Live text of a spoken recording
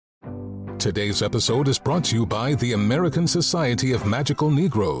Today's episode is brought to you by the American Society of Magical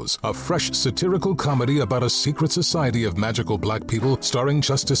Negroes, a fresh satirical comedy about a secret society of magical black people starring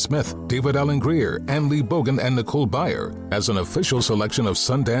Justice Smith, David Allen Greer, Ann Lee Bogan, and Nicole Byer. As an official selection of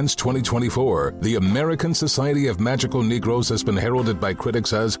Sundance 2024, the American Society of Magical Negroes has been heralded by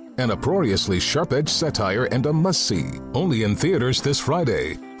critics as an uproariously sharp-edged satire and a must-see. Only in theaters this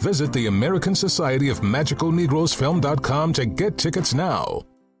Friday. Visit the American Society of Magical Negroes Film.com to get tickets now.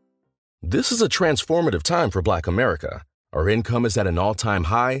 This is a transformative time for Black America. Our income is at an all-time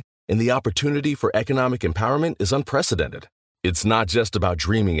high, and the opportunity for economic empowerment is unprecedented. It's not just about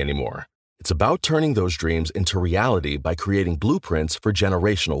dreaming anymore. It's about turning those dreams into reality by creating blueprints for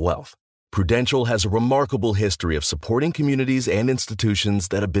generational wealth. Prudential has a remarkable history of supporting communities and institutions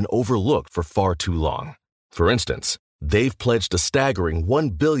that have been overlooked for far too long. For instance, they've pledged a staggering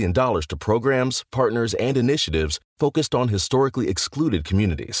 $1 billion to programs, partners, and initiatives focused on historically excluded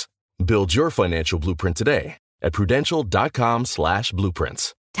communities. Build your financial blueprint today at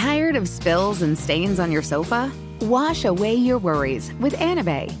prudential.com/blueprints. Tired of spills and stains on your sofa? Wash away your worries with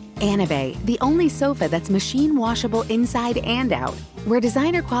Anabay. Anabay, the only sofa that's machine washable inside and out, where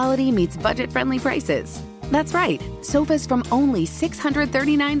designer quality meets budget-friendly prices. That's right, sofas from only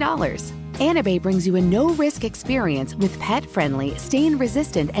 $639. Anabay brings you a no-risk experience with pet-friendly,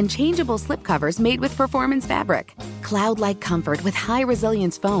 stain-resistant, and changeable slipcovers made with performance fabric, cloud-like comfort with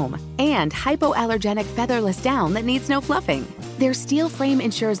high-resilience foam, and hypoallergenic featherless down that needs no fluffing. Their steel frame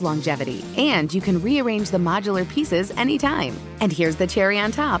ensures longevity, and you can rearrange the modular pieces anytime. And here's the cherry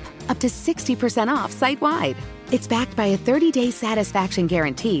on top, up to 60% off site-wide. It's backed by a 30-day satisfaction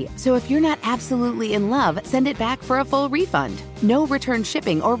guarantee, so if you're not absolutely in love, send it back for a full refund. No return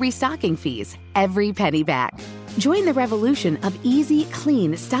shipping or restocking fees. Every penny back. Join the revolution of easy,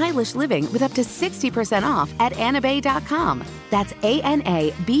 clean, stylish living with up to 60% off at anabay.com. That's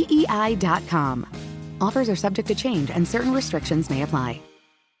ANABEI.com. Offers are subject to change and certain restrictions may apply.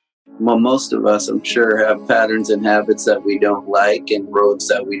 Well, most of us, I'm sure, have patterns and habits that we don't like and roads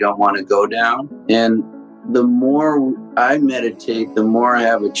that we don't want to go down. And the more I meditate, the more I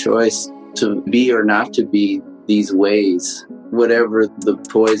have a choice to be or not to be these ways. Whatever the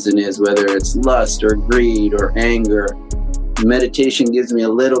poison is, whether it's lust or greed or anger, meditation gives me a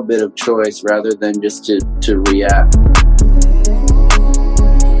little bit of choice rather than just to react.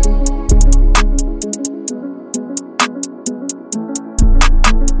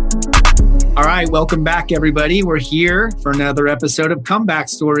 All right, welcome back, everybody. We're here for another episode of Comeback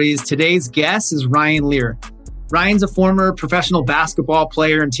Stories. Today's guest is Ryan Leier. Ryan's a former professional basketball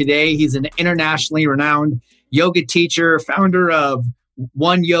player, and today he's an internationally renowned yoga teacher, founder of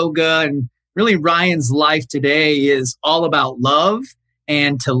One Yoga, and really Ryan's life today is all about love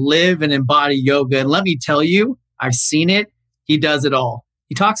and to live and embody yoga. And let me tell you, I've seen it. He does it all.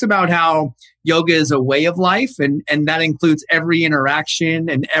 He talks about how yoga is a way of life, and that includes every interaction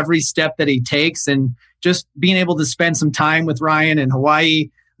and every step that he takes. And just being able to spend some time with Ryan in Hawaii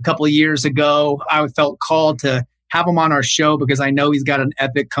a couple of years ago, I felt called to have him on our show because I know he's got an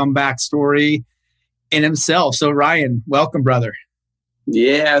epic comeback story in himself. So Ryan, welcome, brother.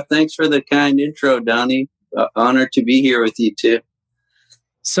 Yeah, thanks for the kind intro, Donnie. Honored to be here with you too.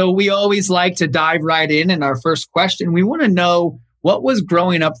 So we always like to dive right in our first question. We want to know, what was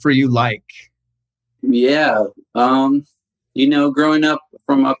growing up for you like? Yeah. Growing up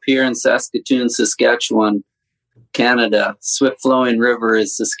from up here in Saskatoon, Saskatchewan, Canada, swift flowing river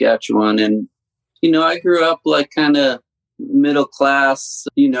is Saskatchewan. And, I grew up like kind of middle class,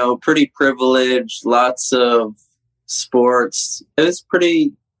 pretty privileged, lots of sports. It was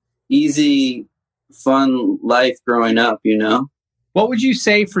pretty easy, fun life growing up, What would you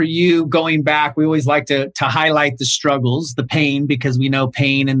say for you going back? We always like to highlight the struggles, the pain, because we know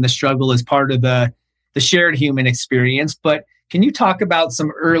pain and the struggle is part of the shared human experience. But can you talk about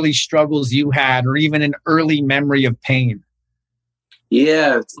some early struggles you had or even an early memory of pain?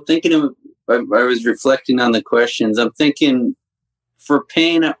 Yeah, I was reflecting on the questions. I'm thinking for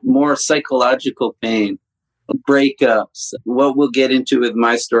pain, more psychological pain, breakups. What we'll get into with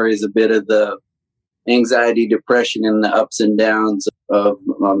my story is a bit of the anxiety, depression, and the ups and downs of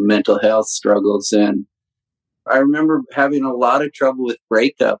mental health struggles. And I remember having a lot of trouble with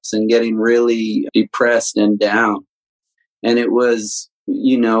breakups and getting really depressed and down. And it was,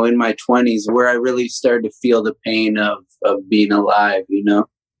 in my 20s where I really started to feel the pain of being alive,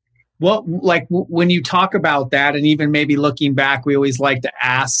 Well, like when you talk about that, and even maybe looking back, we always like to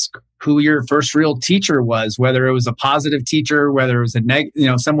ask who your first real teacher was, whether it was a positive teacher, whether it was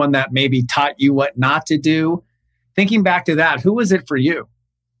someone that maybe taught you what not to do. Thinking back to that, who was it for you?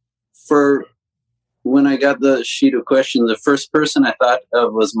 When I got the sheet of questions, the first person I thought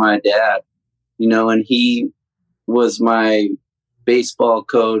of was my dad. and he was my baseball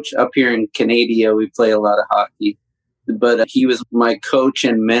coach. Up here in Canada, we play a lot of hockey, but he was my coach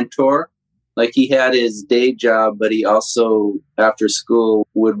and mentor. Like, he had his day job, but he also, after school,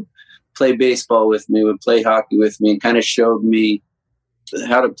 would play baseball with me, would play hockey with me, and kind of showed me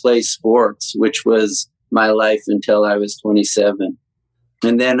how to play sports, which was my life until I was 27.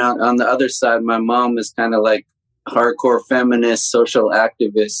 And then on the other side, my mom is kind of like hardcore feminist, social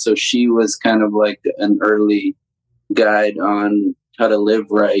activist. So she was kind of like an early guide on how to live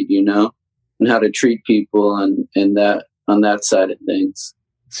right, and how to treat people and that on that side of things.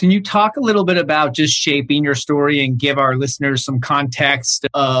 So can you talk a little bit about just shaping your story and give our listeners some context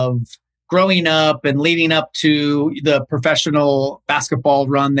of growing up and leading up to the professional basketball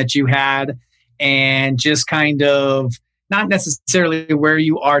run that you had, and just kind of not necessarily where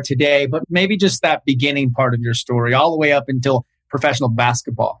you are today, but maybe just that beginning part of your story all the way up until professional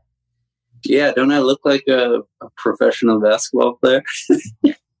basketball? Yeah, don't I look like a professional basketball player?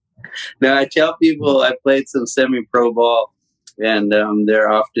 Now, I tell people I played some semi-pro ball, and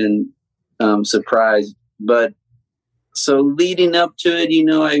they're often surprised. But so leading up to it,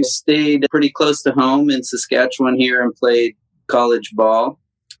 I stayed pretty close to home in Saskatchewan here and played college ball,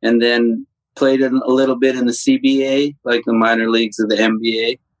 and then played a little bit in the CBA, like the minor leagues of the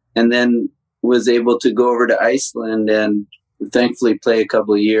NBA, and then was able to go over to Iceland and thankfully play a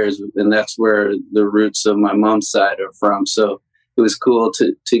couple of years. And that's where the roots of my mom's side are from. So it was cool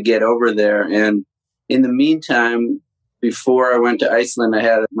to get over there. And in the meantime, before I went to Iceland, I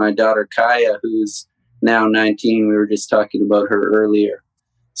had my daughter Kaya, who's now 19. We were just talking about her earlier.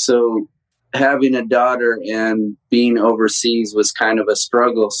 So having a daughter and being overseas was kind of a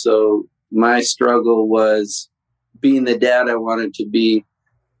struggle. So my struggle was being the dad I wanted to be,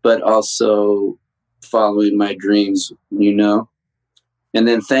 but also following my dreams, And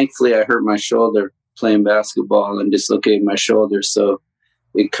then thankfully I hurt my shoulder playing basketball and dislocated my shoulder. So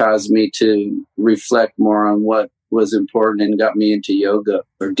it caused me to reflect more on what was important and got me into yoga,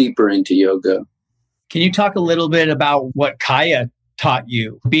 or deeper into yoga. Can you talk a little bit about what Kaya taught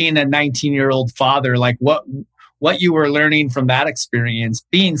you, being a 19-year-old father, like what you were learning from that experience,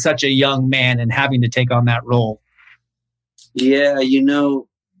 being such a young man and having to take on that role? Yeah,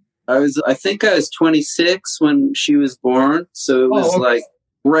 I think I was 26 when she was born. So it was like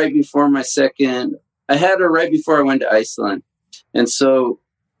right before I had her right before I went to Iceland. And so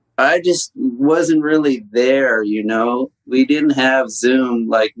I just wasn't really there, We didn't have Zoom,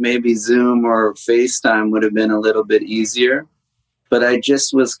 like maybe Zoom or FaceTime would have been a little bit easier. But I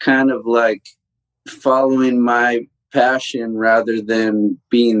just was kind of like following my passion rather than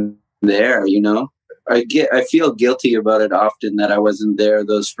being there, I feel guilty about it often that I wasn't there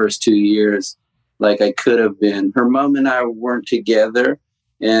those first 2 years like I could have been. Her mom and I weren't together,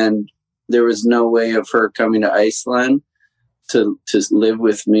 and there was no way of her coming to Iceland to live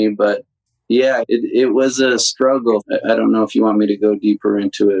with me. But yeah, it was a struggle. I don't know if you want me to go deeper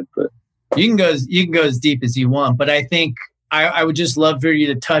into it, but you can go as deep as you want. But I think I would just love for you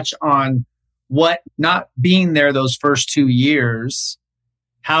to touch on what not being there those first 2 years,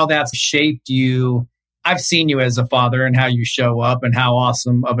 how that's shaped you. I've seen you as a father and how you show up and how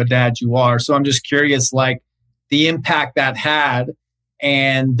awesome of a dad you are. So I'm just curious, like the impact that had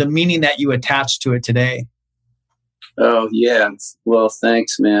and the meaning that you attach to it today. Oh, yeah. Well,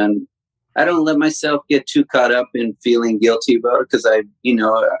 thanks, man. I don't let myself get too caught up in feeling guilty about it because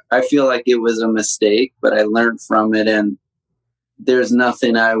I feel like it was a mistake, but I learned from it, and there's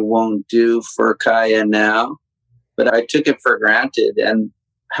nothing I won't do for Kaya now, but I took it for granted. And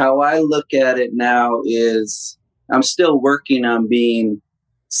how I look at it now is I'm still working on being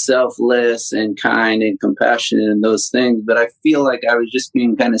selfless and kind and compassionate and those things, but I feel like I was just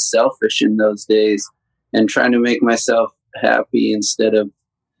being kind of selfish in those days and trying to make myself happy instead of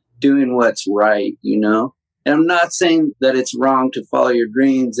doing what's right, And I'm not saying that it's wrong to follow your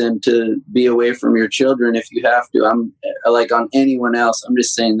dreams and to be away from your children if you have to. I'm like on anyone else. I'm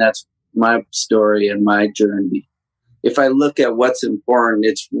just saying that's my story and my journey. If I look at what's important,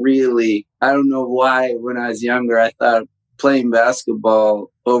 it's really, I don't know why when I was younger, I thought playing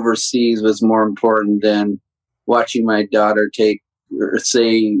basketball overseas was more important than watching my daughter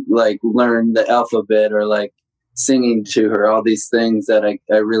learn the alphabet or like singing to her, all these things that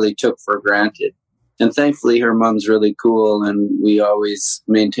I really took for granted. And thankfully her mom's really cool and we always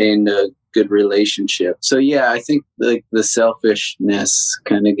maintained a good relationship. So yeah, I think like the selfishness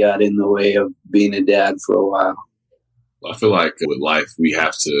kind of got in the way of being a dad for a while. I feel like with life, we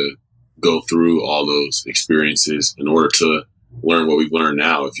have to go through all those experiences in order to learn what we've learned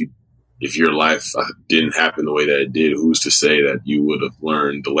now. If your life didn't happen the way that it did, who's to say that you would have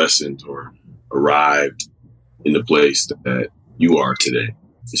learned the lessons or arrived in the place that you are today.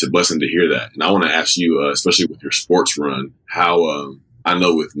 It's a blessing to hear that. And I want to ask you, especially with your sports run, how I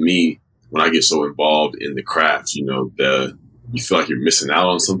know with me, when I get so involved in the craft, you feel like you're missing out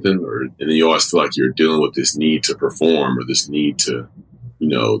on something, and then you always feel like you're dealing with this need to perform or this need to,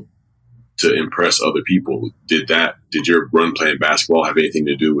 to impress other people. Did your run playing basketball have anything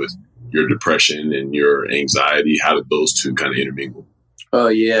to do with your depression and your anxiety? How did those two kind of intermingle? Oh,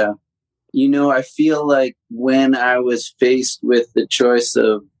 yeah. I feel like when I was faced with the choice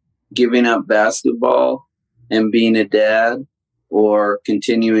of giving up basketball and being a dad or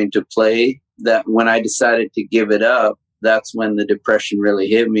continuing to play, that when I decided to give it up, that's when the depression really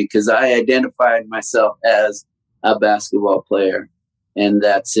hit me, because I identified myself as a basketball player. And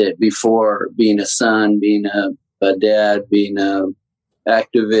that's it. Before being a son, being a dad, being a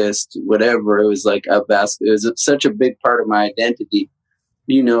activist, whatever, it was like it was such a big part of my identity,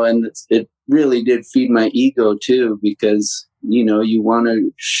 and it really did feed my ego too, because, you want to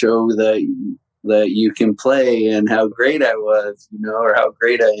show that you can play and how great I was, or how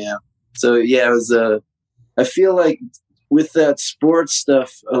great I am. So yeah, it was I feel like with that sports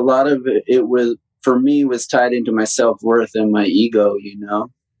stuff, a lot of it was, for me, was tied into my self-worth and my ego,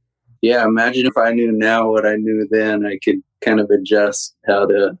 Yeah, imagine if I knew now what I knew then, I could kind of adjust how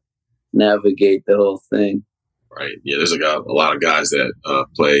to navigate the whole thing. Right. Yeah, there's a lot of guys that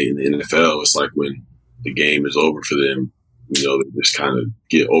play in the NFL. It's like when the game is over for them, they just kind of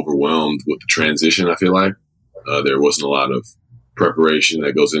get overwhelmed with the transition, I feel like. There wasn't a lot of preparation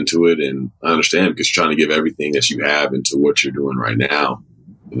that goes into it. And I understand, because you're trying to give everything that you have into what you're doing right now.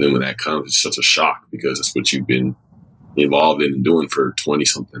 And then when that comes, it's such a shock, because it's what you've been involved in and doing for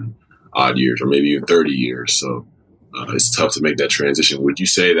 20-something odd years, or maybe even 30 years. So it's tough to make that transition. Would you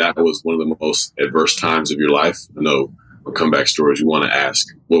say that was one of the most adverse times of your life? I know on Comeback Stories, we want to ask,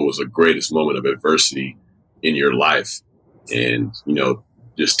 what was the greatest moment of adversity in your life? And,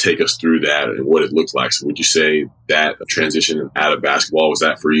 just take us through that and what it looked like. So would you say that transition out of basketball, was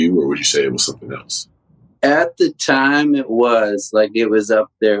that for you, or would you say it was something else? At the time, it was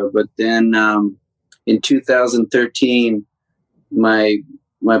up there. But then in 2013, my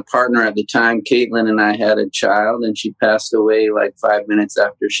partner at the time, Caitlin, and I had a child, and she passed away like 5 minutes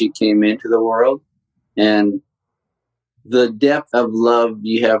after she came into the world. And the depth of love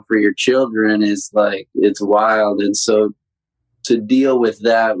you have for your children is it's wild. And so to deal with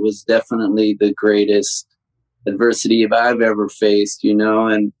that was definitely the greatest adversity I've ever faced,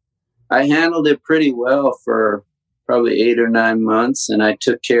 and I handled it pretty well for probably 8 or 9 months. And I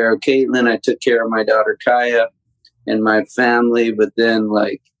took care of Caitlin. I took care of my daughter, Kaya, and my family. But then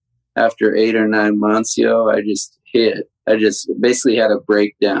after 8 or 9 months, I just basically had a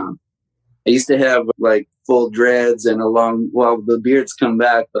breakdown. I used to have full dreads and the beards come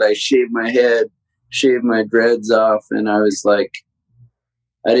back, but I shaved my head, shaved my dreads off. And I was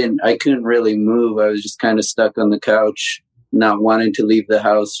I couldn't really move. I was just kind of stuck on the couch, not wanting to leave the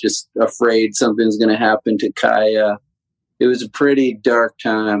house, just afraid something's going to happen to Kaya. It was a pretty dark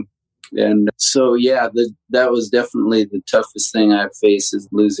time. And so, yeah, that was definitely the toughest thing I've faced, is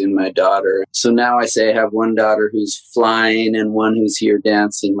losing my daughter. So now I say I have one daughter who's flying and one who's here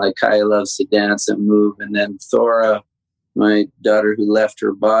dancing. Kaya loves to dance and move. And then Thora, my daughter who left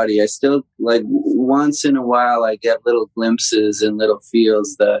her body, I still, once in a while, I get little glimpses and little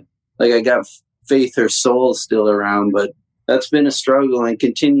feels that, I got faith her soul still around. But that's been a struggle and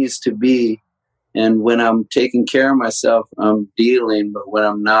continues to be. And when I'm taking care of myself, I'm dealing. But when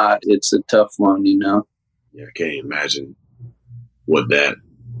I'm not, it's a tough one, Yeah, I can't imagine what that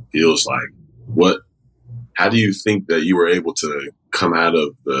feels like. How do you think that you were able to come out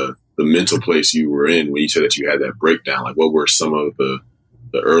of the mental place you were in when you said that you had that breakdown? What were some of the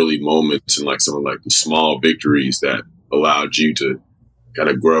early moments and some of the small victories that allowed you to kind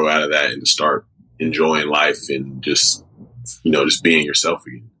of grow out of that and to start enjoying life and just being yourself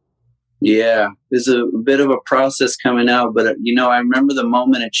again? Yeah, there's a bit of a process coming out, but I remember the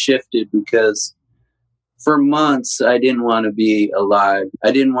moment it shifted, because for months I didn't want to be alive.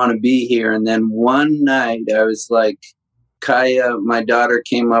 I didn't want to be here. And then one night I was Kaya, my daughter,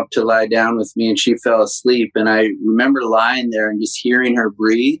 came up to lie down with me and she fell asleep. And I remember lying there and just hearing her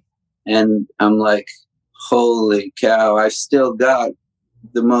breathe. And I'm like, holy cow, I've still got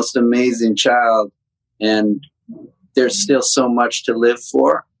the most amazing child. And there's still so much to live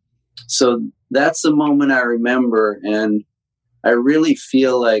for. So that's the moment I remember. And I really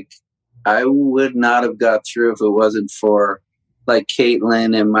feel like I would not have got through if it wasn't for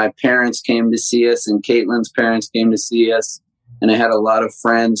Caitlin, and my parents came to see us, and Caitlin's parents came to see us. And I had a lot of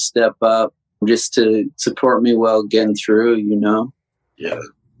friends step up just to support me while getting through, Yeah.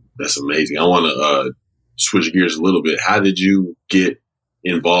 That's amazing. I want to switch gears a little bit. How did you get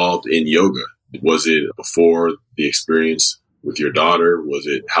involved in yoga? Was it before the experience with your daughter? Was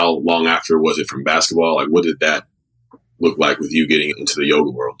it, how long after was it from basketball? Like, what did that look like with you getting into the yoga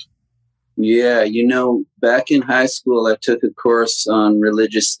world? Yeah, back in high school, I took a course on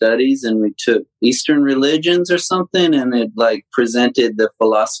religious studies, and we took Eastern religions or something, and it presented the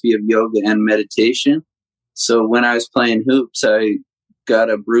philosophy of yoga and meditation. So when I was playing hoops, I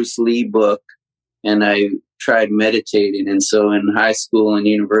got a Bruce Lee book and I tried meditating. And so in high school and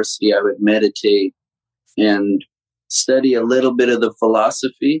university, I would meditate and study a little bit of the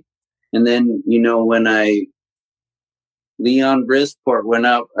philosophy. And then, when Leon Brisport went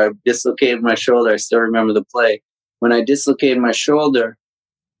up, I dislocated my shoulder. I still remember the play. When I dislocated my shoulder,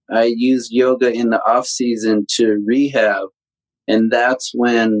 I used yoga in the off season to rehab. And that's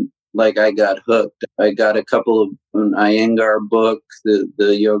when I got hooked. I got a couple of an Iyengar book,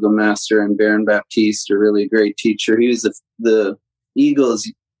 the yoga master, and Baron Baptiste, a really great teacher. He was the Eagles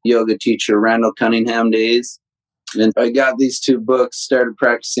yoga teacher, Randall Cunningham days. And I got these two books, started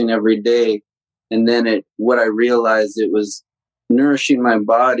practicing every day. And then what I realized, it was nourishing my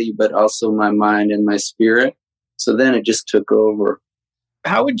body, but also my mind and my spirit. So then it just took over.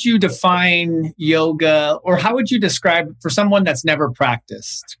 How would you define yoga, or how would you describe for someone that's never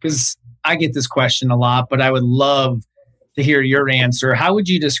practiced? Because I get this question a lot, but I would love to hear your answer. How would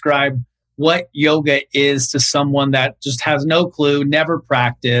you describe what yoga is to someone that just has no clue, never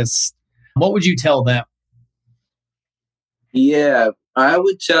practiced? What would you tell them? Yeah, I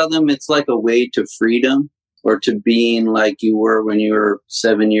would tell them it's like a way to freedom, or to being like you were when you were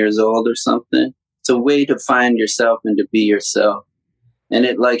 7 years old or something. It's a way to find yourself and to be yourself. And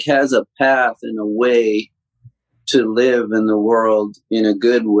it has a path and a way to live in the world in a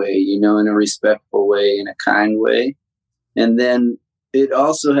good way, in a respectful way, in a kind way. And then it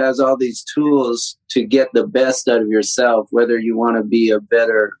also has all these tools to get the best out of yourself, whether you want to be a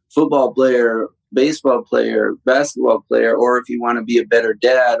better football player, baseball player, basketball player, or if you want to be a better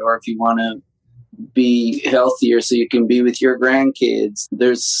dad, or if you want to be healthier so you can be with your grandkids.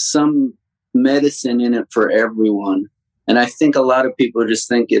 There's some medicine in it for everyone. And I think a lot of people just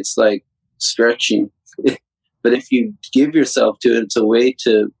think it's like stretching. But if you give yourself to it, it's a way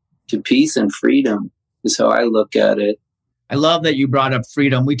to peace and freedom, is how I look at it. I love that you brought up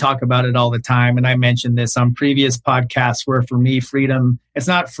freedom. We talk about it all the time. And I mentioned this on previous podcasts, where for me, freedom, it's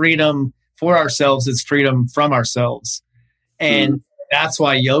not freedom for ourselves, it's freedom from ourselves. And that's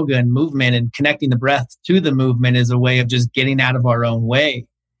why yoga and movement and connecting the breath to the movement is a way of just getting out of our own way.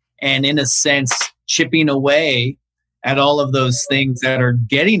 And in a sense, chipping away at all of those things that are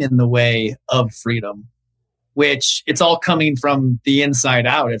getting in the way of freedom, which it's all coming from the inside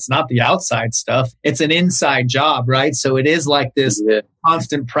out. It's not the outside stuff. It's an inside job, right? So it is like this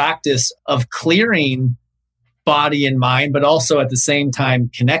constant practice of clearing body and mind, but also at the same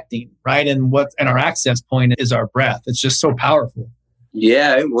time connecting, right? And our access point is our breath. It's just so powerful.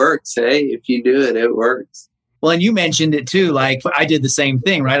 Yeah, it works. Hey, if you do it, it works. Well, and you mentioned it too. I did the same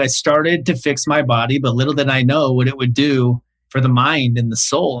thing, right? I started to fix my body, but little did I know what it would do for the mind and the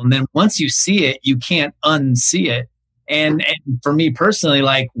soul. And then once you see it, you can't unsee it. And for me personally,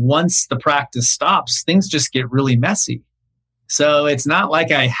 once the practice stops, things just get really messy. So it's not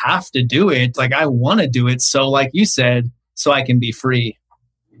like I have to do it. I want to do it. So like you said, so I can be free.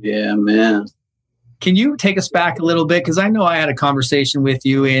 Yeah, man. Can you take us back a little bit? Because I know I had a conversation with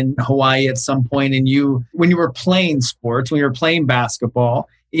you in Hawaii at some point, and when you were playing sports, when you were playing basketball,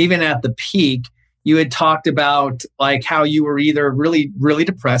 even at the peak, you had talked about how you were either really, really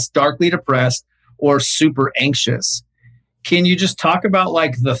depressed, darkly depressed, or super anxious. Can you just talk about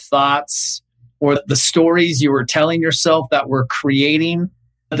the thoughts or the stories you were telling yourself that were creating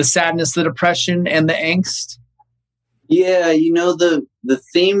the sadness, the depression, and the angst? Yeah, the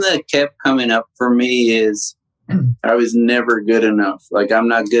theme that kept coming up for me is I was never good enough. I'm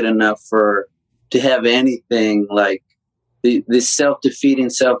not good enough to have anything. This self-defeating,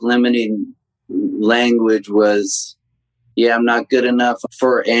 self-limiting language was, I'm not good enough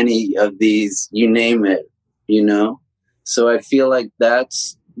for any of these, you name it, So I feel like that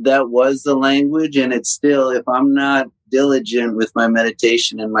was the language, and it's still, if I'm not diligent with my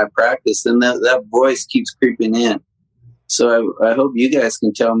meditation and my practice, then that voice keeps creeping in. So I hope you guys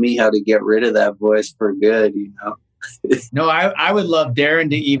can tell me how to get rid of that voice for good, No, I would love Darren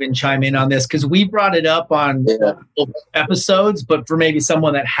to even chime in on this, because we brought it up on episodes, but for maybe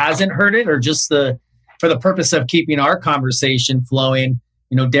someone that hasn't heard it, or just for the purpose of keeping our conversation flowing,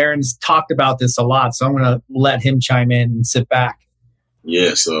 Darren's talked about this a lot, so I'm going to let him chime in and sit back.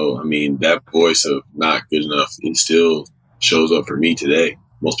 Yeah, so, that voice of not good enough, it still shows up for me today.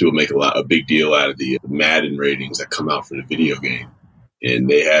 most people make a big deal out of the Madden ratings that come out for the video game. And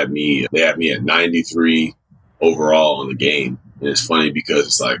they had me at 93 overall on the game. And it's funny because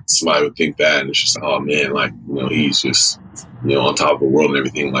it's like somebody would think that, and it's just, oh man, like, he's just, on top of the world and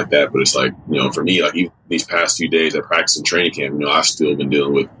everything like that. But it's like, for me, like even these past few days I practiced in training camp, I've still been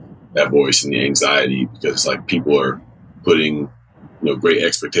dealing with that voice and the anxiety because it's like people are putting, great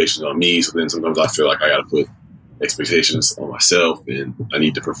expectations on me. So then sometimes I feel like I got to put expectations on myself, and I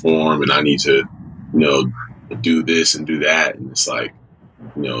need to perform, and I need to, do this and do that. And it's like,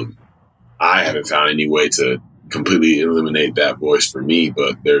 I haven't found any way to completely eliminate that voice for me,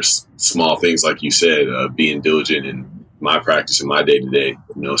 but there's small things, like you said, being diligent in my practice in my day to day,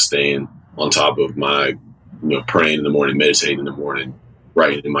 staying on top of my, praying in the morning, meditating in the morning,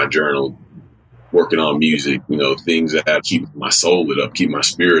 writing in my journal, working on music, things that keep my soul lit up, keep my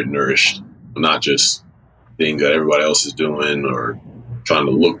spirit nourished, not just things that everybody else is doing or trying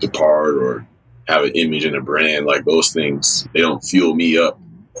to look the part or have an image and a brand. Like those things, they don't fuel me up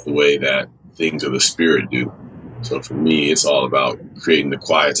the way that things of the spirit do. So for me, it's all about creating the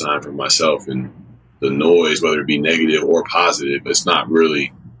quiet time for myself, and the noise, whether it be negative or positive, it's not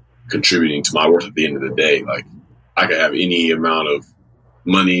really contributing to my worth at the end of the day. Like I could have any amount of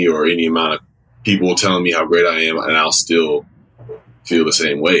money or any amount of people telling me how great I am, and I'll still feel the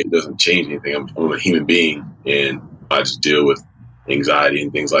same way. It doesn't change anything. I'm a human being, and I just deal with anxiety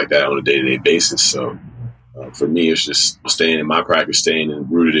and things like that on a day-to-day basis. So for me, it's just staying in my practice, staying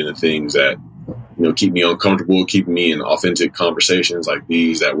and rooted in the things that, keep me uncomfortable, keeping me in authentic conversations like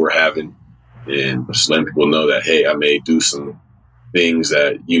these that we're having, and just letting people know that, hey, I may do some things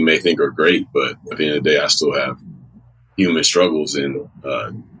that you may think are great, but at the end of the day, I still have human struggles, and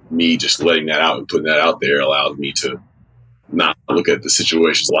me just letting that out and putting that out there allows me to not look at the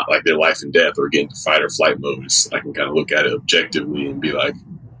situations a lot like they're life and death or get into fight or flight mode. I can kind of look at it objectively and be like,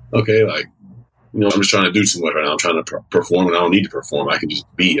 okay, like, I'm just trying to do too much right now. I'm trying to perform, and I don't need to perform. I can just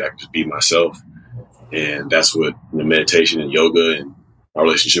be myself. And that's what meditation and yoga and our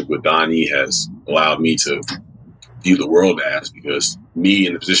relationship with Donnie has allowed me to view the world as, because me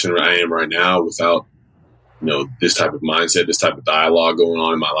in the position where I am right now, without, this type of mindset, this type of dialogue going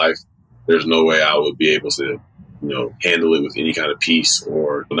on in my life, there's no way I would be able to, handle it with any kind of peace,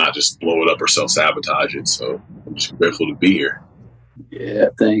 or not just blow it up or self-sabotage it. So I'm just grateful to be here. Yeah,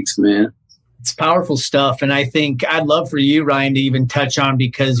 thanks, man. It's powerful stuff. And I think I'd love for you, Ryan, to even touch on,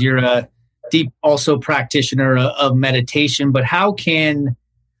 because you're a deep also practitioner of meditation, but how can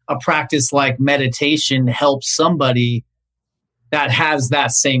a practice like meditation help somebody that has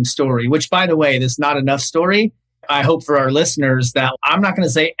that same story? Which, by the way, there's not enough story. I hope for our listeners that I'm not going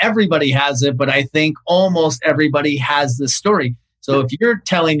to say everybody has it, but I think almost everybody has this story. So if you're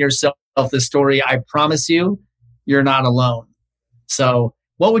telling yourself this story, I promise you, you're not alone. So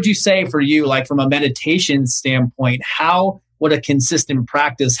what would you say for you, like from a meditation standpoint, how would a consistent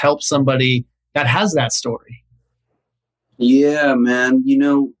practice help somebody that has that story? Yeah, man.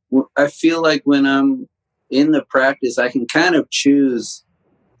 I feel like when I'm in the practice, I can kind of choose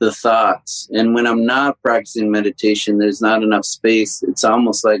the thoughts. And when I'm not practicing meditation, there's not enough space. It's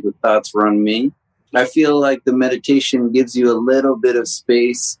almost like the thoughts run me. I feel like the meditation gives you a little bit of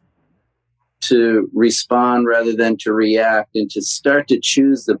space to respond rather than to react, and to start to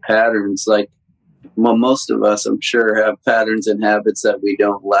choose the patterns. Like, well, most of us, I'm sure, have patterns and habits that we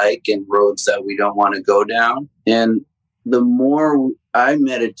don't like and roads that we don't want to go down. And the more I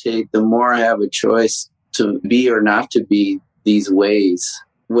meditate, the more I have a choice to be or not to be these ways.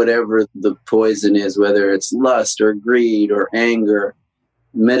 Whatever the poison is, whether it's lust or greed or anger,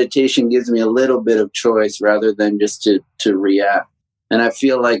 meditation gives me a little bit of choice rather than just to react. And I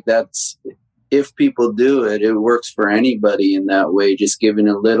feel like that's, if people do it, it works for anybody in that way, just giving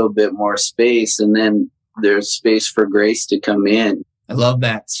a little bit more space, and then there's space for grace to come in. I love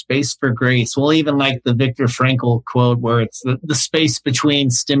that. Space for grace. Well, even like the Viktor Frankl quote where it's the space between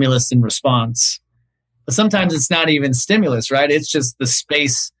stimulus and response. But sometimes it's not even stimulus, right? It's just the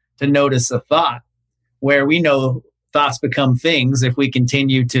space to notice a thought, where we know thoughts become things. If we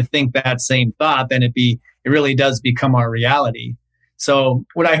continue to think that same thought, then it really does become our reality. So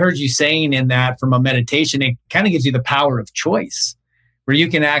what I heard you saying in that from a meditation, it kind of gives you the power of choice, where you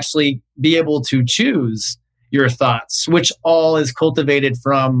can actually be able to choose your thoughts, which all is cultivated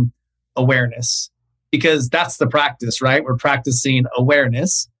from awareness, because that's the practice, right? We're practicing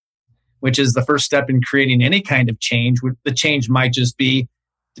awareness, which is the first step in creating any kind of change. The change might just be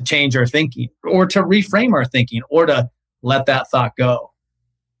to change our thinking, or to reframe our thinking, or to let that thought go.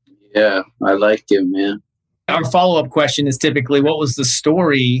 Yeah, I like it, man. Our follow-up question is typically, what was the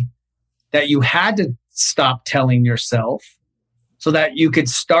story that you had to stop telling yourself so that you could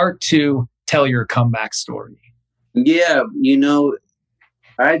start to tell your comeback story? Yeah,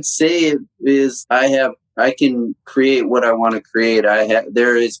 I'd say it is I can create what I want to create.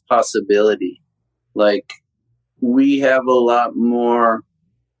 There is possibility. Like, we have a lot more,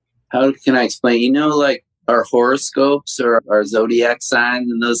 how can I explain? Like our horoscopes or our zodiac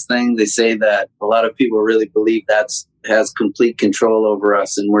signs and those things, they say that a lot of people really believe has complete control over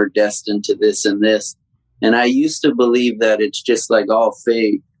us and we're destined to this and this. And I used to believe that it's just like all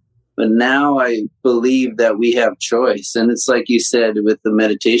fate. But now I believe that we have choice. And it's like you said with the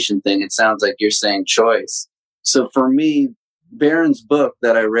meditation thing, it sounds like you're saying choice. So for me, Barron's book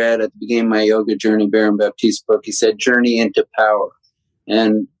that I read at the beginning of my yoga journey, Baron Baptiste's book, he said, journey into power.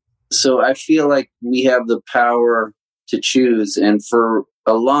 And so I feel like we have the power to choose. And for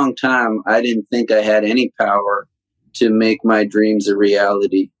a long time, I didn't think I had any power to make my dreams a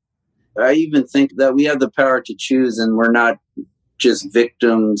reality. I even think that we have the power to choose and we're not just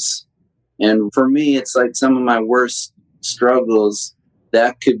victims. And for me, it's like some of my worst struggles,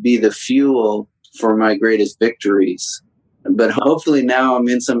 that could be the fuel for my greatest victories. But hopefully now I'm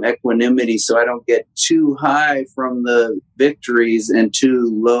in some equanimity so I don't get too high from the victories and too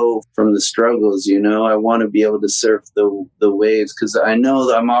low from the struggles. I want to be able to surf the waves, because I know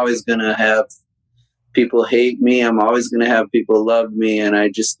that I'm always going to have people hate me. I'm always going to have people love me. And I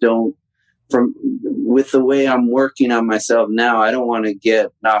just don't, with the way I'm working on myself now, I don't want to get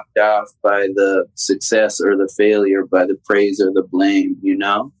knocked off by the success or the failure, by the praise or the blame,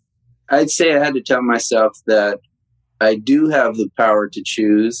 I'd say I had to tell myself that I do have the power to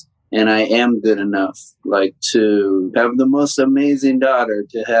choose and I am good enough, like to have the most amazing daughter,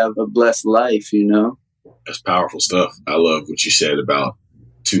 to have a blessed life, That's powerful stuff. I love what you said about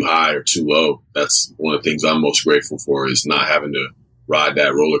too high or too low. That's one of the things I'm most grateful for, is not having to ride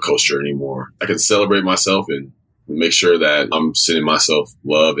that roller coaster anymore. I can celebrate myself and make sure that I'm sending myself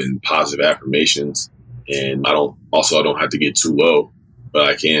love and positive affirmations. And I don't have to get too low, but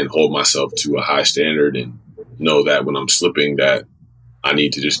I can hold myself to a high standard and know that when I'm slipping, that I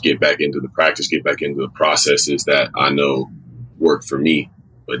need to just get back into the practice, get back into the processes that I know work for me.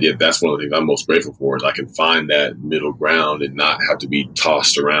 But yeah, that's one of the things I'm most grateful for, is I can find that middle ground and not have to be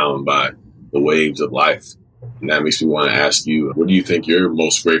tossed around by the waves of life. And that makes me want to ask you, what do you think you're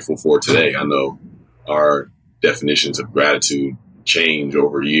most grateful for today? I know our definitions of gratitude change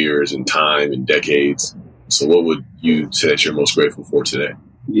over years and time and decades. So what would you say that you're most grateful for today?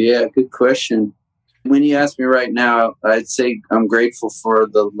 Yeah, good question. When you ask me right now, I'd say I'm grateful for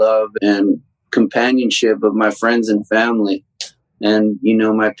the love and companionship of my friends and family. And,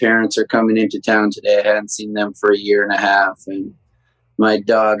 my parents are coming into town today. I hadn't seen them for a year and a half. And my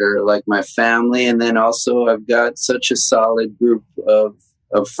daughter, like my family. And then also I've got such a solid group of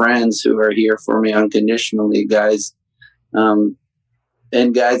friends who are here for me unconditionally, guys. And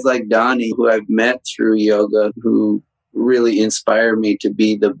guys like Donnie, who I've met through yoga, who really inspire me to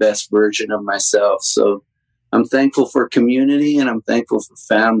be the best version of myself. So I'm thankful for community and I'm thankful for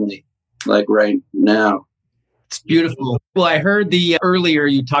family, like right now. It's beautiful. Well, I heard earlier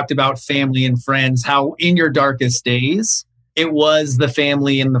you talked about family and friends, how in your darkest days, it was the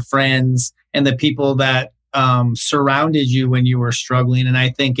family and the friends and the people that surrounded you when you were struggling. And I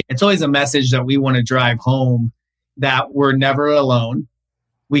think it's always a message that we want to drive home, that we're never alone.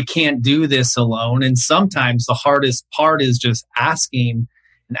 We can't do this alone. And sometimes the hardest part is just asking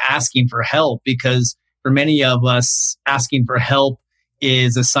for help, because for many of us, asking for help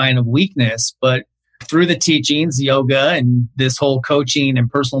is a sign of weakness. But through the teachings, yoga, and this whole coaching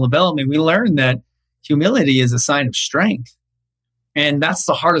and personal development, we learn that humility is a sign of strength. And that's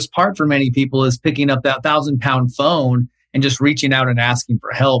the hardest part for many people, is picking up that 1,000-pound phone and just reaching out and asking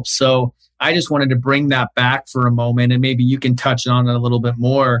for help. So I just wanted to bring that back for a moment, and maybe you can touch on it a little bit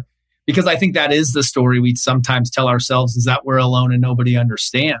more, because I think that is the story we sometimes tell ourselves, is that we're alone and nobody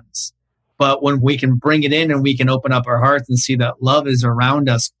understands. But when we can bring it in and we can open up our hearts and see that love is around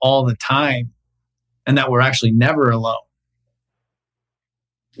us all the time and that we're actually never alone.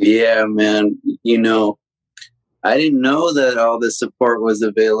 Yeah, man. I didn't know that all this support was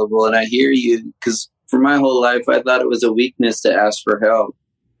available. And I hear you, because for my whole life, I thought it was a weakness to ask for help.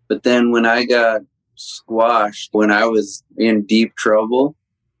 But then when I got squashed, when I was in deep trouble,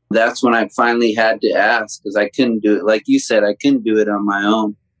 that's when I finally had to ask, because I couldn't do it. Like you said, I couldn't do it on my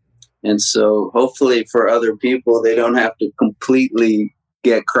own. And so hopefully for other people, they don't have to completely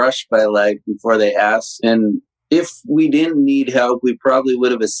get crushed by life before they ask. And if we didn't need help, we probably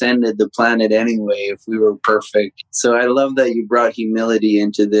would have ascended the planet anyway if we were perfect. So I love that you brought humility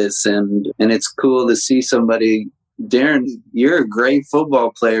into this. And it's cool to see somebody Darren, you're a great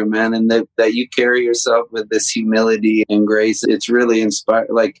football player, man, and that you carry yourself with this humility and grace. It's really inspiring.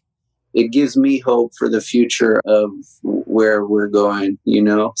 Like, it gives me hope for the future of where we're going,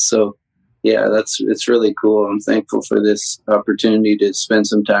 So, yeah, it's really cool. I'm thankful for this opportunity to spend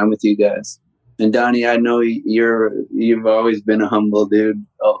some time with you guys. And Donnie, I know you've always been a humble dude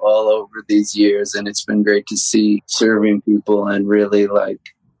all over these years, and it's been great to see serving people and really like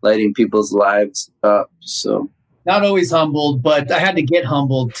lighting people's lives up. So. Not always humbled, but I had to get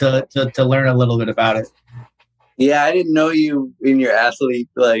humbled to learn a little bit about it. Yeah, I didn't know you in your athlete,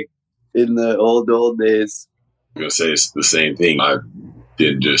 like in the old days. I'm going to say it's the same thing. I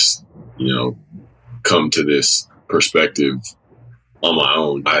didn't just, come to this perspective on my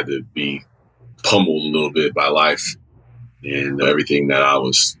own. I had to be pummeled a little bit by life and everything that I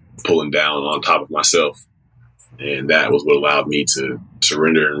was pulling down on top of myself. And that was what allowed me to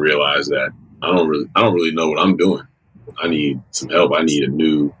surrender and realize that I don't really know what I'm doing. I need some help. I need a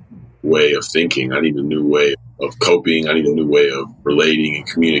new way of thinking. I need a new way of coping. I need a new way of relating and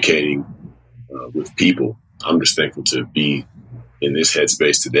communicating with people. I'm just thankful to be in this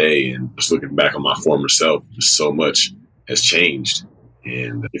headspace today, and just looking back on my former self, just so much has changed.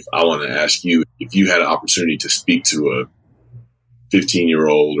 And if I want to ask you, if you had an opportunity to speak to a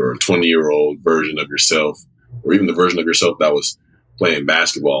 15-year-old or a 20-year-old version of yourself, or even the version of yourself that was playing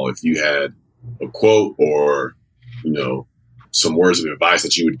basketball, if you had a quote or, some words of advice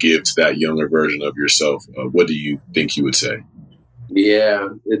that you would give to that younger version of yourself, what do you think you would say? Yeah,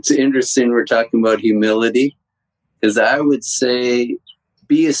 it's interesting we're talking about humility, because I would say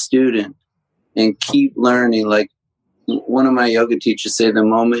be a student and keep learning. Like one of my yoga teachers say, the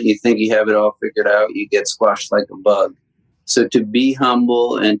moment you think you have it all figured out, you get squashed like a bug. So to be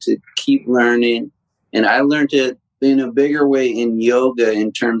humble and to keep learning. And I learned it in a bigger way in yoga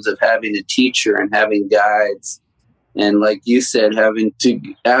in terms of having a teacher and having guides. And like you said, having to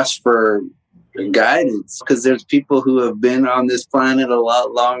ask for guidance, because there's people who have been on this planet a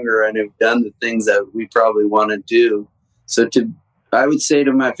lot longer and have done the things that we probably want to do. So I would say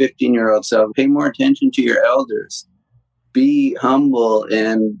to my 15-year-old self, pay more attention to your elders, be humble,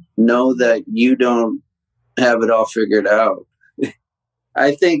 and know that you don't have it all figured out.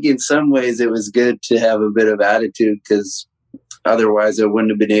 I think in some ways it was good to have a bit of attitude, because otherwise I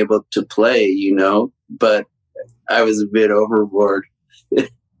wouldn't have been able to play, but I was a bit overboard.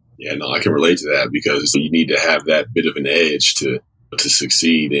 Yeah, no, I can relate to that, because you need to have that bit of an edge to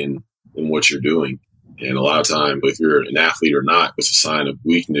succeed in what you're doing. And a lot of time, if you're an athlete or not, it's a sign of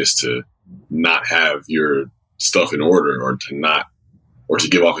weakness to not have your stuff in order, or to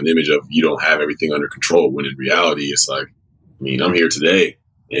give off an image of you don't have everything under control, when in reality, it's like, I'm here today,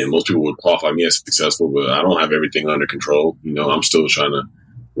 and most people would qualify me as successful, but I don't have everything under control. I'm still trying to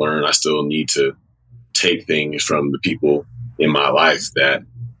learn. I still need to take things from the people in my life that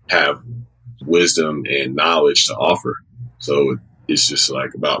have wisdom and knowledge to offer. So it's just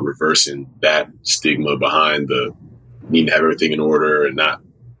like about reversing that stigma behind the need to have everything in order and not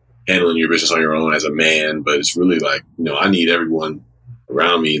handling your business on your own as a man. But it's really like, I need everyone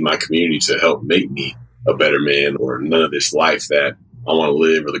around me in my community to help make me a better man, or none of this life that I want to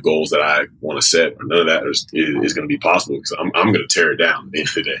live or the goals that I want to set, or none of that is going to be possible, because I'm going to tear it down at the end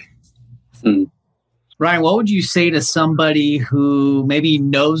of the day. Ryan, what would you say to somebody who maybe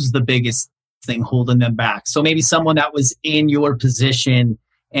knows the biggest thing holding them back? So maybe someone that was in your position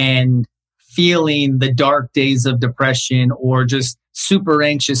and feeling the dark days of depression, or just super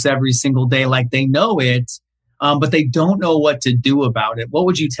anxious every single day, like they know it, but they don't know what to do about it. What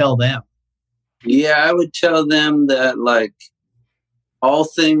would you tell them? Yeah, I would tell them that, like, all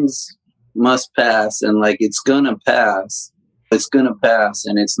things must pass, and like it's going to pass. It's going to pass,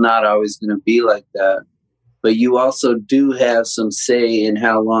 and it's not always going to be like that. But you also do have some say in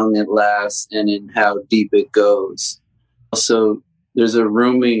how long it lasts and in how deep it goes. Also, there's a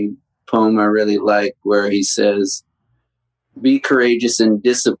Rumi poem I really like where he says, be courageous and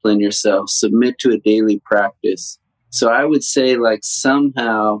discipline yourself. Submit to a daily practice. So I would say, like,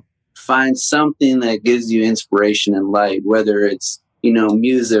 somehow find something that gives you inspiration and light, whether it's,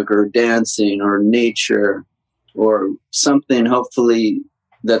 music or dancing or nature or something, hopefully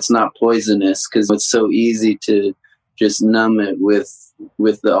that's not poisonous, because it's so easy to just numb it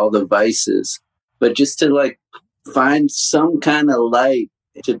with all the vices. But just to like find some kind of light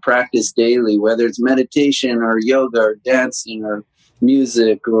to practice daily, whether it's meditation or yoga or dancing or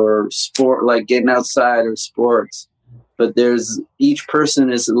music or sport, like getting outside or sports. But each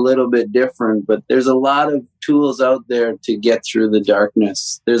person is a little bit different, but there's a lot of tools out there to get through the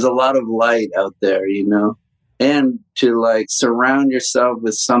darkness. There's a lot of light out there, and to like surround yourself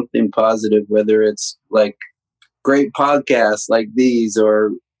with something positive, whether it's like great podcasts like these,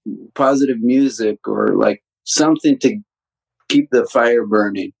 or positive music, or like something to keep the fire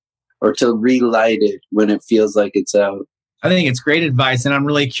burning or to relight it when it feels like it's out. I think it's great advice. And I'm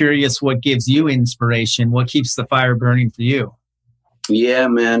really curious what gives you inspiration? What keeps the fire burning for you? Yeah,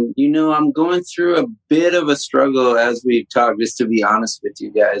 man. I'm going through a bit of a struggle as we talk, just to be honest with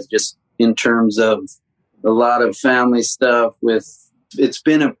you guys, just in terms of a lot of family stuff it's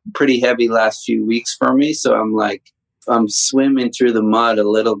been a pretty heavy last few weeks for me. So I'm swimming through the mud a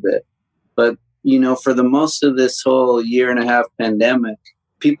little bit. But, for the most of this whole 1.5 pandemic,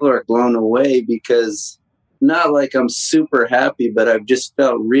 people are blown away because not like I'm super happy, but I've just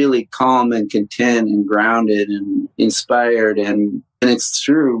felt really calm and content and grounded and inspired. And it's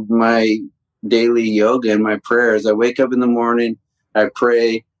through my daily yoga and my prayers. I wake up in the morning, I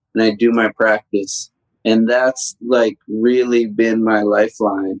pray, and I do my practice. And that's like really been my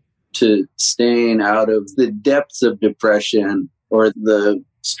lifeline to staying out of the depths of depression or the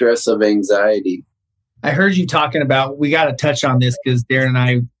stress of anxiety. I heard you talking about, we got to touch on this because Darren and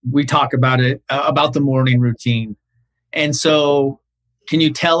I, we talk about it, about the morning routine. And so can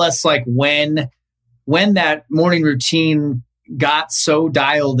you tell us like when that morning routine got so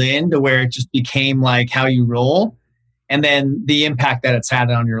dialed in to where it just became like how you roll, and then the impact that it's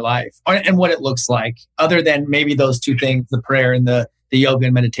had on your life and what it looks like, other than maybe those two things, the prayer and the yoga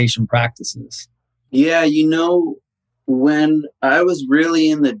and meditation practices? Yeah, when I was really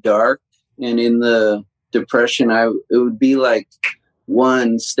in the dark and in the depression, it would be like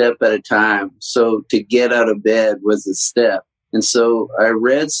one step at a time. So to get out of bed was a step. And so I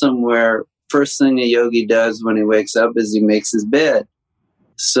read somewhere, first thing a yogi does when he wakes up is he makes his bed.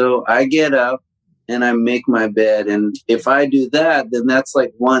 So I get up and I make my bed. And if I do that, then that's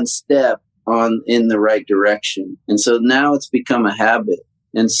like one step in the right direction. And so now it's become a habit.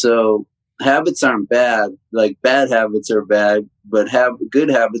 And so habits aren't bad. Like bad habits are bad, but good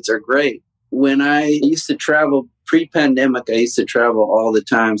habits are great. When I used to travel pre-pandemic, I used to travel all the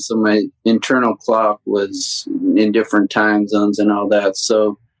time. So my internal clock was in different time zones and all that.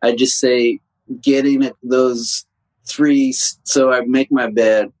 So I just say getting at those three. So I make my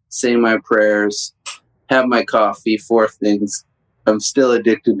bed, say my prayers, have my coffee, 4 things. I'm still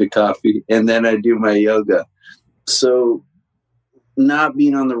addicted to coffee. And then I do my yoga. So not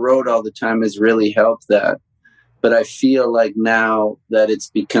being on the road all the time has really helped that. But I feel like now that it's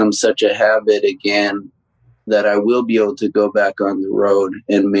become such a habit again, that I will be able to go back on the road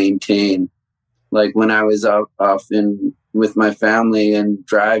and maintain. Like when I was off with my family and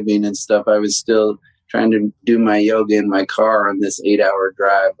driving and stuff, I was still trying to do my yoga in my car on this 8-hour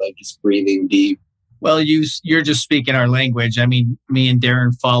drive, like just breathing deep. Well, you're just speaking our language. I mean, me and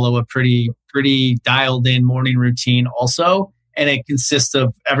Darren follow a pretty dialed in morning routine also. And it consists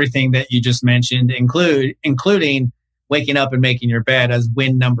of everything that you just mentioned, including waking up and making your bed as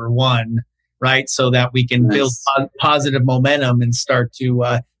win number 1, right? So that we can build positive momentum and start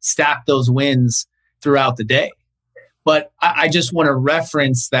to stack those wins throughout the day. But I just want to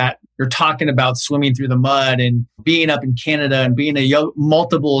reference that you're talking about swimming through the mud and being up in Canada and being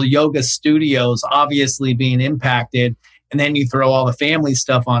multiple yoga studios, obviously being impacted. And then you throw all the family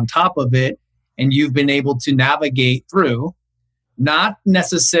stuff on top of it, and you've been able to navigate through. Not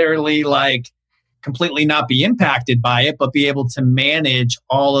necessarily like completely not be impacted by it, but be able to manage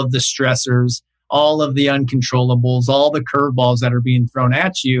all of the stressors, all of the uncontrollables, all the curveballs that are being thrown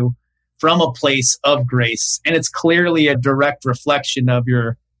at you from a place of grace. And it's clearly a direct reflection of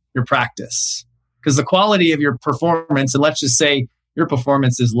your practice. Because the quality of your performance, and let's just say your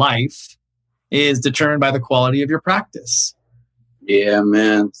performance is life, is determined by the quality of your practice. Yeah,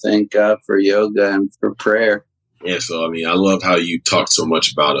 man. Thank God for yoga and for prayer. Yeah, so I love how you talked so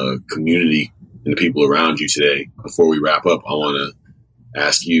much about a community and the people around you today. Before we wrap up, I want to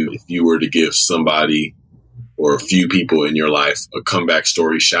ask you if you were to give somebody or a few people in your life a comeback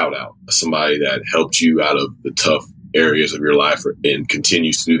story shout out, somebody that helped you out of the tough areas of your life and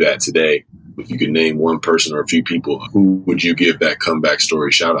continues to do that today. If you could name one person or a few people, who would you give that comeback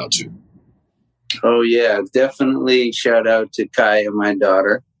story shout out to? Oh, yeah, definitely shout out to Kaya, my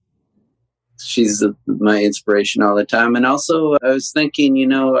daughter. She's my inspiration all the time. And also, I was thinking,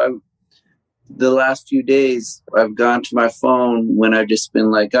 the last few days, I've gone to my phone when I've just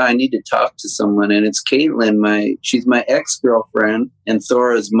been like, I need to talk to someone. And it's Caitlin, she's my ex-girlfriend and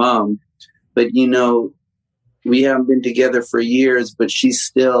Thora's mom. But, we haven't been together for years, but she's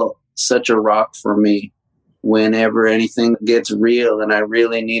still such a rock for me. Whenever anything gets real and I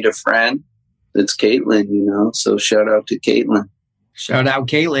really need a friend, it's Caitlin, So shout out to Caitlin. Shout out,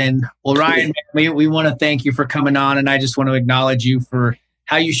 Caitlin. Well, Ryan, we want to thank you for coming on, and I just want to acknowledge you for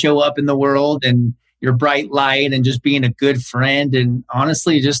how you show up in the world and your bright light and just being a good friend and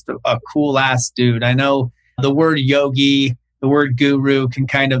honestly just a cool ass dude. I know the word yogi, the word guru can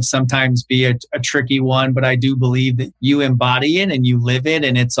kind of sometimes be a tricky one, but I do believe that you embody it and you live it,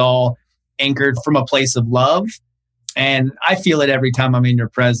 and it's all anchored from a place of love. And I feel it every time I'm in your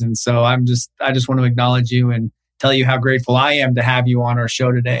presence. So I just want to acknowledge you and tell you how grateful I am to have you on our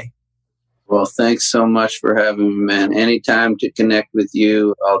show today. Well, thanks so much for having me, man. Anytime to connect with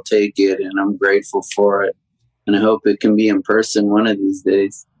you, I'll take it, and I'm grateful for it. And I hope it can be in person one of these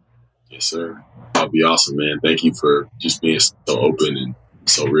days. Yes, sir. That'll be awesome, man. Thank you for just being so open and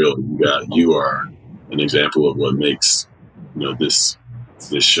so real. You are an example of what makes, this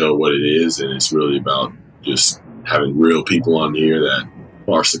show what it is, and it's really about just having real people on here that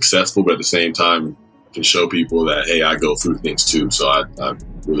are successful, but at the same time can show people that, hey, I go through things too. So I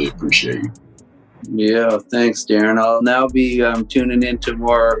really appreciate you. Yeah, thanks, Darren. I'll now be tuning into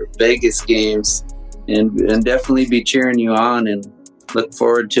more Vegas games and definitely be cheering you on and look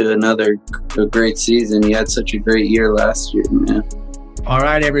forward to a great season. You had such a great year last year, man. All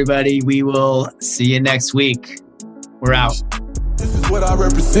right, everybody. We will see you next week. We're out. This is what I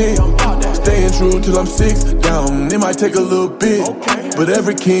represent. Staying true till I'm 6 down. It might take a little bit, but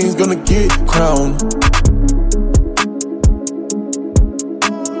every king's gonna get crowned.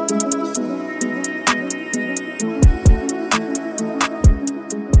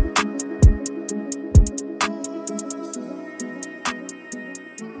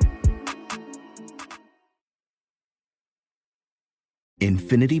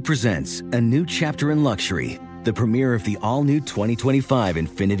 Infinity presents a new chapter in luxury, the premiere of the all-new 2025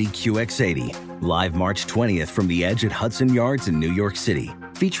 Infinity QX80, live March 20th from the Edge at Hudson Yards in New York City,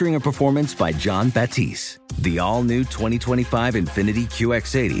 featuring a performance by John Batiste. The all-new 2025 Infinity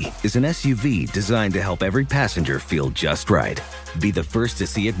QX80 is an SUV designed to help every passenger feel just right. Be the first to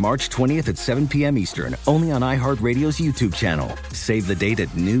see it March 20th at 7 p.m. Eastern, only on iHeartRadio's YouTube channel. Save the date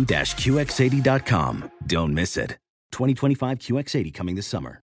at new-QX80.com. Don't miss it. 2025 QX80 coming this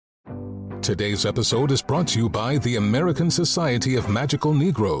summer. Today's episode is brought to you by the American Society of Magical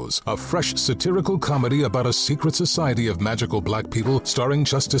Negroes, a fresh satirical comedy about a secret society of magical black people starring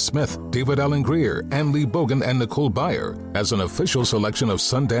Justice Smith, David Allen Greer, Ann Lee Bogan, and Nicole Byer. As an official selection of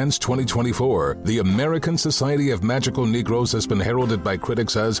Sundance 2024, the American Society of Magical Negroes has been heralded by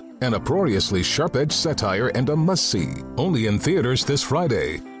critics as an uproariously sharp-edged satire and a must-see. Only in theaters this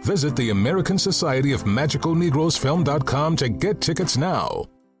Friday. Visit the American Society of Magical Negroes Film.com to get tickets now.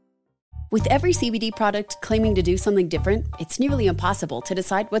 With every CBD product claiming to do something different, it's nearly impossible to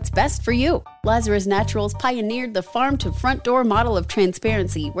decide what's best for you. Lazarus Naturals pioneered the farm-to-front-door model of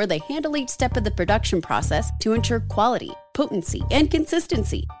transparency, where they handle each step of the production process to ensure quality, potency, and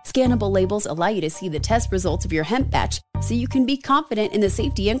consistency. Scannable labels allow you to see the test results of your hemp batch, so you can be confident in the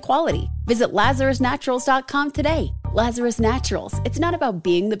safety and quality. Visit LazarusNaturals.com today. Lazarus Naturals. It's not about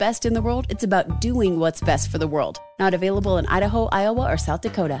being the best in the world, it's about doing what's best for the world. Not available in Idaho, Iowa, or South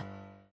Dakota.